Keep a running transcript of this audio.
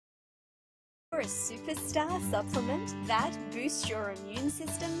For a superstar supplement that boosts your immune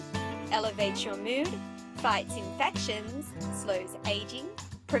system, elevates your mood, fights infections, slows aging,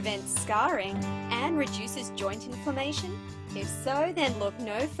 prevents scarring, and reduces joint inflammation? If so, then look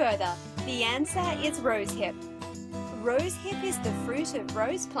no further. The answer is rosehip. Rosehip is the fruit of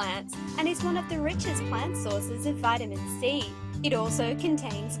rose plants and is one of the richest plant sources of vitamin C. It also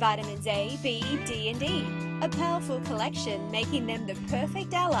contains vitamins A, B, D, and E, a powerful collection making them the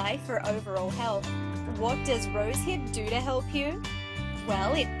perfect ally for overall health. What does rosehip do to help you?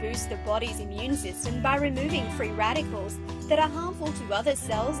 Well, it boosts the body's immune system by removing free radicals that are harmful to other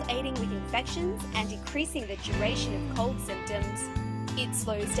cells, aiding with infections and decreasing the duration of cold symptoms. It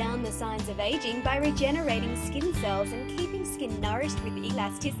slows down the signs of aging by regenerating skin cells and keeping skin nourished with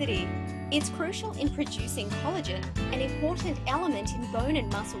elasticity. It's crucial in producing collagen, an important element in bone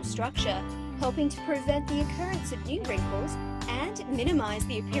and muscle structure, helping to prevent the occurrence of new wrinkles and minimize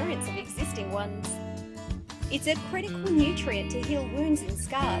the appearance of existing ones. It's a critical nutrient to heal wounds and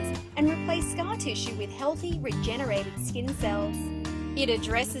scars and replace scar tissue with healthy, regenerated skin cells. It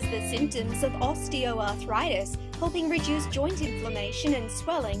addresses the symptoms of osteoarthritis, helping reduce joint inflammation and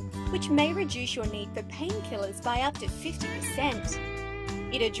swelling, which may reduce your need for painkillers by up to 50%.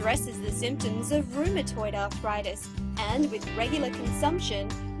 It addresses the symptoms of rheumatoid arthritis and, with regular consumption,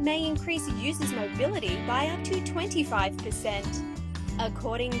 may increase users' mobility by up to 25%.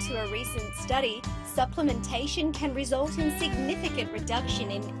 According to a recent study, supplementation can result in significant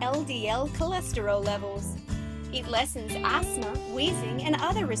reduction in LDL cholesterol levels. It lessens asthma, wheezing, and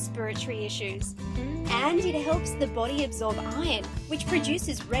other respiratory issues. And it helps the body absorb iron, which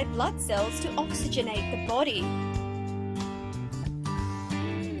produces red blood cells to oxygenate the body.